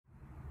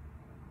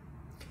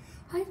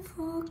Hi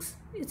folks,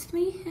 it's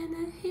me,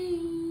 Hannah.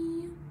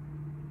 Hey!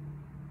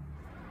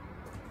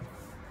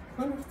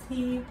 One of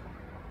the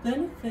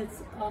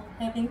benefits of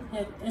having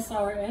had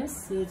SRS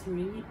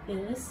surgery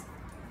is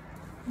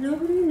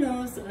nobody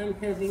knows I'm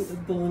having a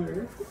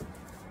boner.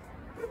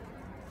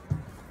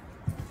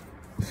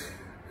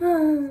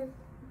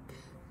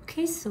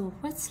 Okay, so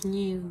what's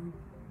new?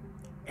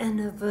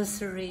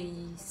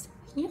 Anniversaries.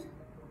 Yeah,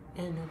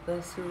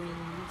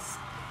 anniversaries.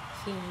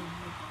 Yeah.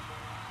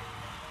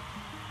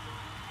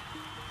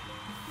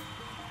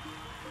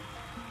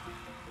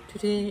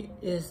 Today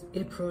is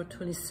April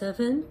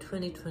 27,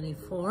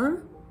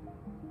 2024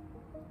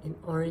 in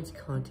Orange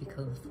County,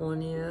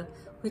 California,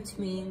 which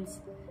means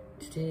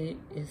today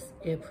is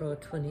April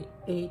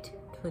 28,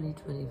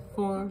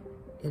 2024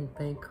 in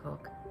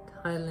Bangkok,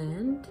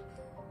 Thailand,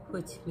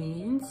 which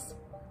means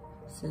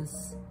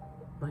since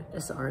my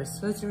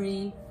SRS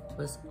surgery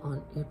was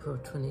on April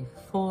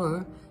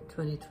 24,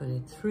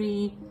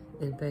 2023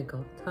 in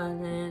Bangkok,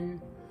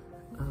 Thailand,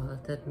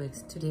 that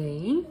makes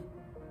today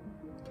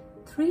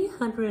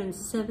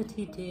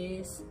 370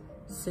 days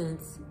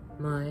since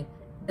my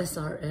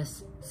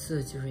SRS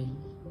surgery.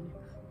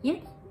 Yeah.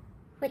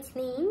 Which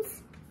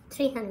means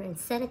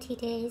 370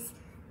 days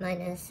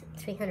minus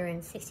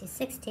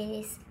 366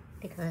 days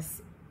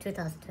because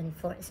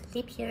 2024 is a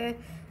leap year.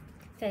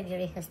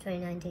 February has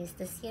 29 days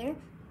this year,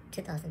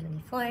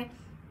 2024.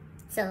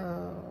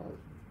 So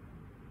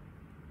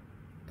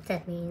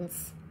that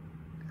means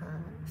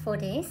 4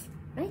 days,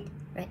 right?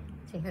 Right.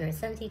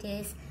 370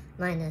 days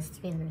minus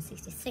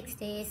 366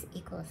 days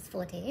equals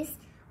 4 days.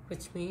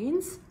 Which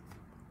means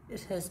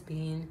it has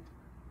been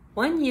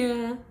 1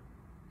 year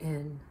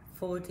and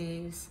 4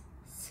 days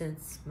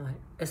since my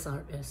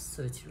SRS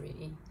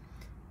surgery.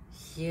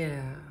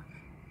 Yeah,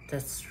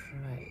 that's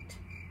right.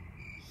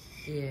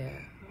 Yeah.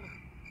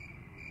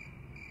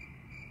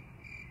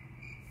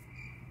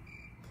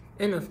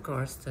 And of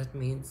course that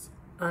means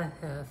I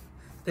have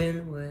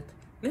been with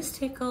Miss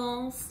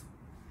Tickles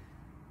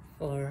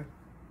for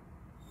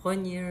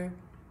 1 year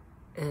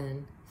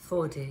and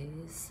 4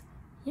 days.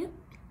 Yep.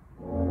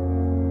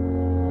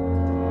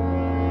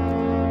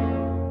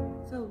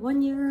 So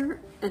 1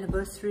 year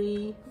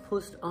anniversary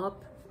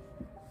post-op.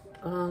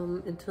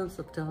 In terms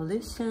of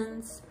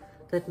dilations,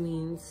 that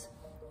means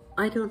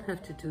I don't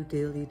have to do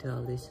daily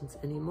dilations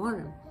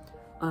anymore.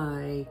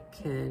 I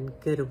can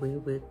get away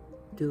with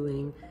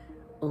doing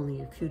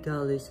only a few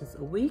dilations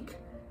a week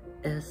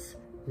as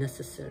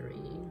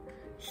necessary.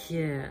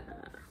 Yeah.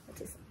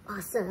 Which is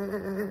awesome.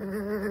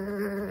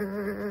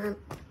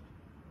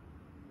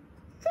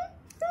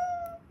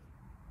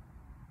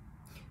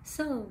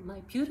 So my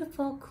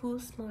beautiful, cool,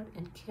 smart,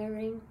 and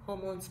caring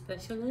hormone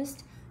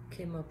specialist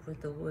came up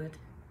with the word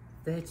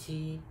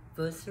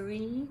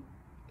Vagiversary.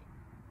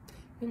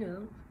 You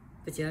know,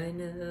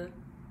 vagina,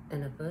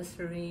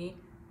 anniversary,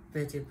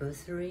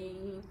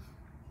 Vagiversary.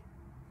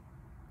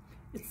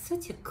 It's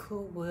such a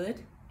cool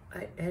word.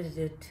 I added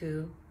it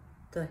to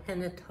the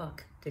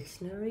Hennalog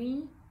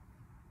dictionary.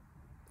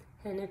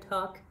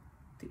 Hennalog,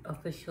 the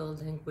official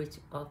language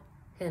of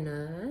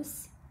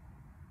hennas.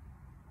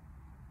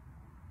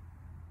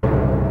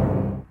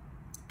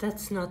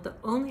 That's not the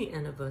only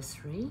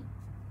anniversary.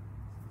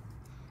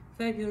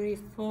 February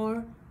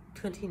 4,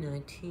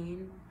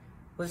 2019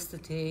 was the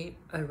day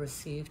I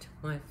received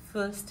my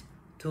first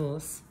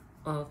dose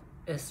of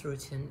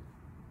estrogen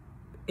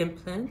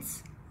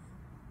implants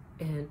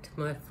and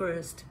my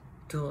first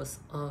dose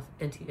of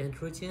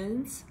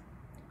anti-androgens.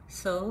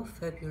 So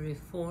February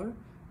 4,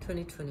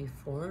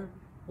 2024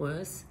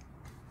 was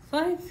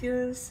 5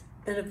 years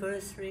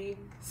anniversary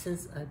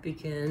since I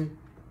began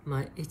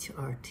my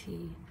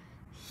HRT.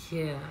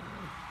 Yeah.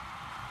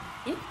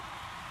 Yeah.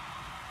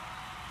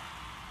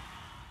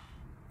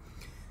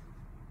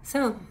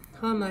 So,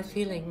 how am I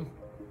feeling?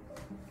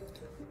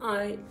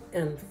 I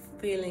am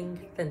feeling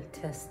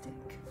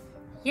fantastic.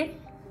 Yeah.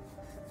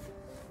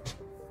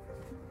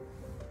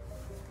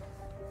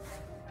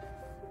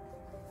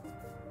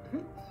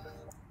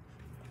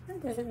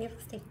 There's a little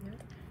sticky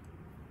note.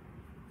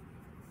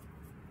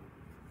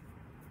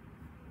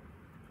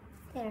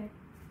 There.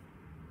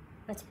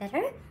 Much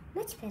better?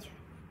 Much better.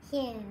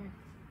 Yeah.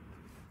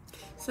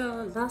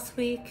 So last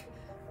week,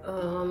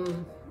 or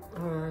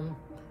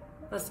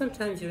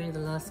sometime during the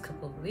last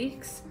couple of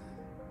weeks,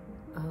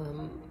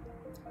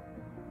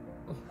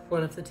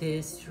 one of the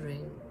days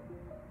during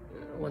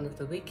one of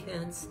the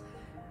weekends,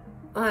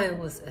 I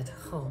was at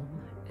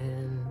home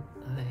and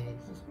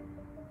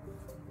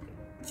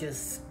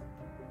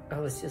I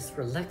was just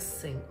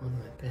relaxing on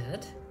my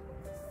bed,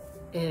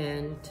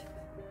 and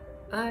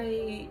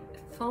I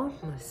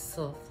found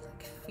myself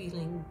like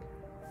feeling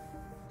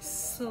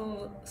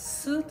so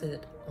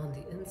soothed on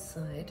the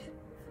inside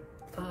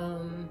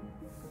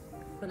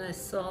when I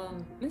saw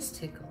Miss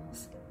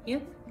Tickles.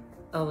 Yep,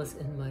 I was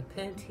in my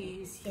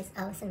panties. Yes,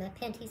 I was in my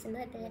panties in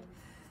my bed.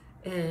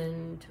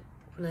 And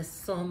when I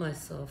saw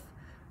myself,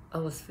 I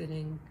was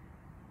feeling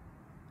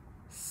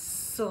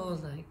so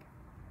like,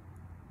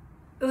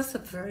 it was a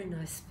very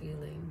nice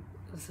feeling.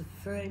 It was a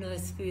very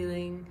nice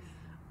feeling.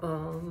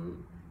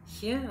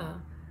 yeah,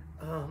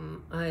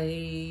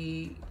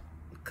 I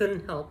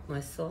couldn't help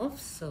myself,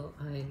 so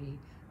I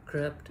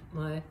grabbed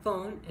my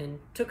phone and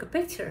took a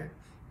picture.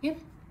 Yep,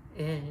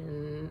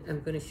 and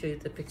I'm going to show you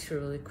the picture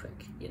really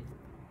quick. Yep.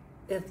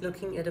 If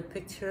looking at a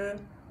picture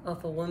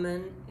of a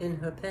woman in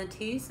her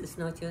panties is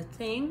not your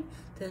thing,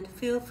 then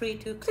feel free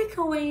to click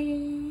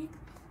away.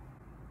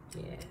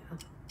 Yeah,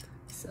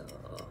 so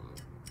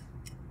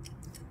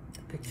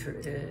the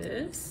picture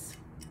is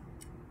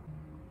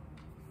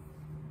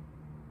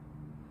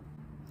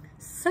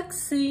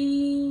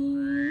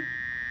sexy.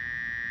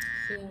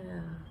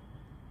 Yeah,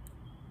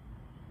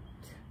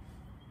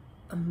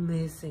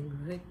 amazing,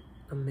 right?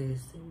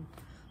 Amazing.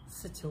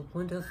 Such a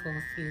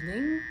wonderful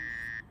feeling.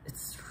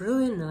 It's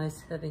really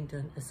nice having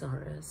done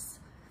SRS.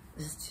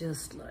 It's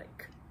just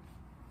like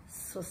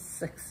so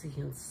sexy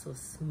and so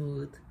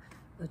smooth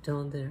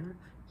down there.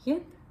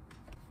 Yep.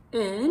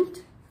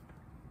 And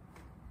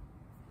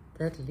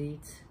that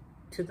leads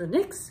to the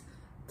next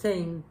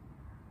thing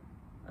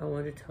I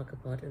want to talk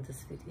about in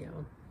this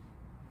video.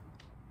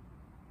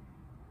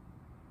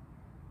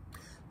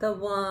 The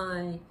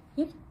why.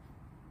 Yep.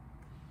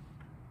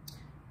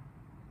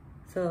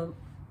 So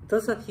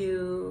those of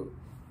you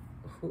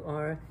who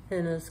are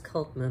Henna's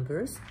cult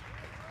members,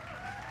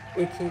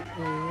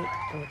 aka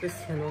this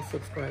channel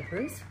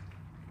subscribers,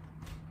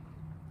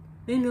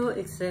 may know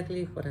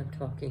exactly what I'm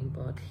talking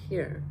about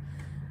here.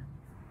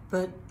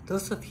 But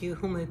those of you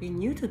who might be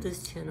new to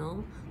this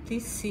channel,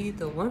 please see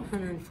the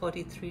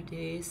 143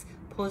 days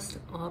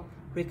post-op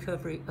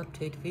recovery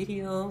update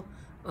video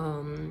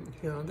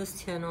here on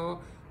this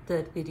channel.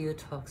 That video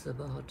talks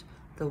about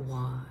the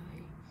why.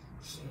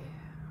 Yeah.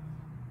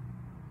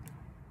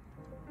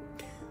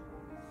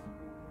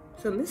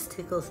 So Miss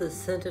Tickles'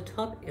 center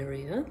top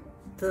area,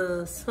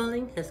 the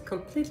swelling has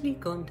completely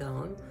gone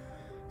down,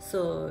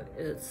 so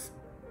it's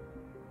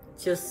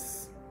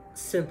just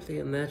simply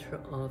a matter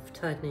of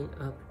tightening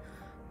up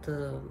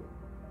the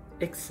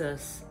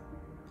excess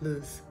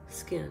loose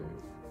skin,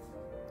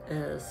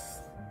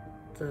 as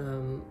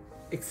the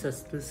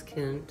excess loose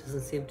skin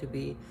doesn't seem to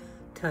be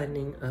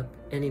tightening up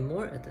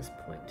anymore at this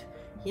point.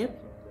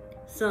 Yep.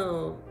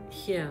 So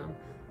yeah,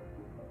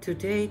 to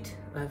date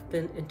I've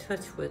been in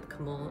touch with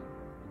Kamal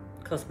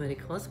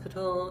Cosmetic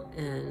Hospital,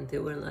 and they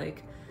were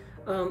like,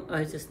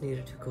 I just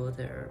needed to go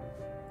there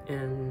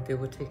and they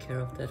would take care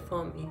of that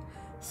for me.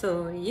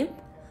 So yep,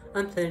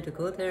 I'm planning to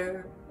go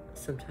there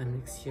sometime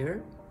next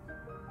year.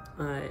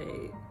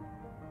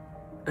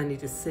 I need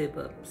to save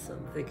up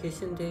some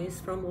vacation days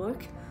from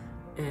work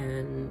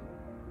and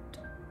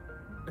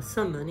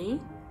some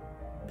money,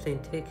 plane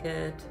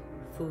ticket,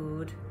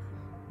 food.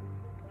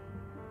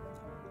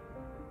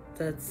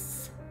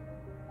 That's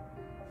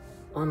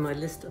on my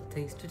list of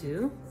things to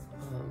do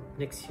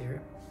next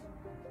year.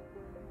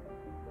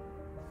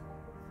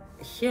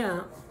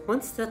 Yeah,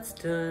 once that's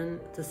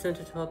done, the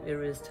center top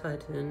area is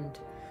tightened,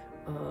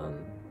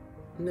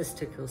 Miss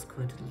Tickle's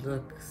going to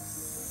look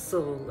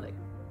so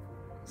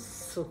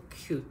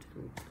cute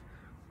and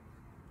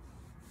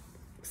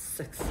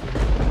sexy.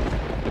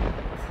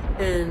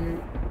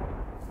 And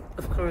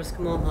of course,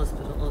 Kamal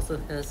Hospital also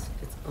has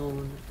its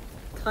own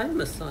Thai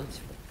massage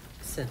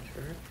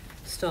center,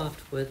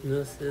 staffed with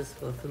nurses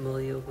who are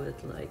familiar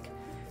with like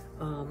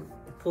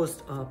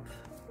post-op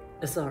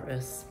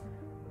SRS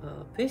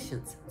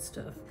patients and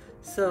stuff.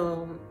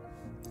 So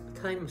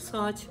Thai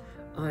massage,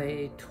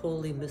 I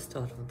totally missed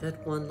out on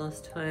that one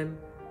last time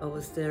I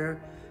was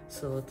there.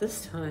 So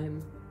this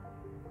time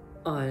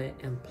I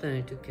am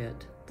planning to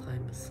get Thai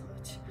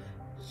massage.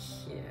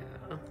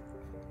 Yeah.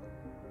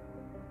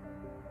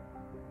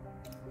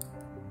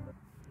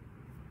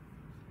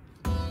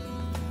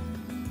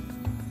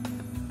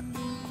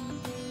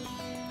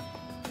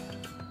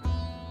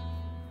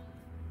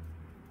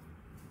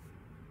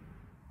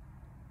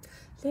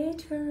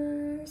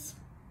 Laters.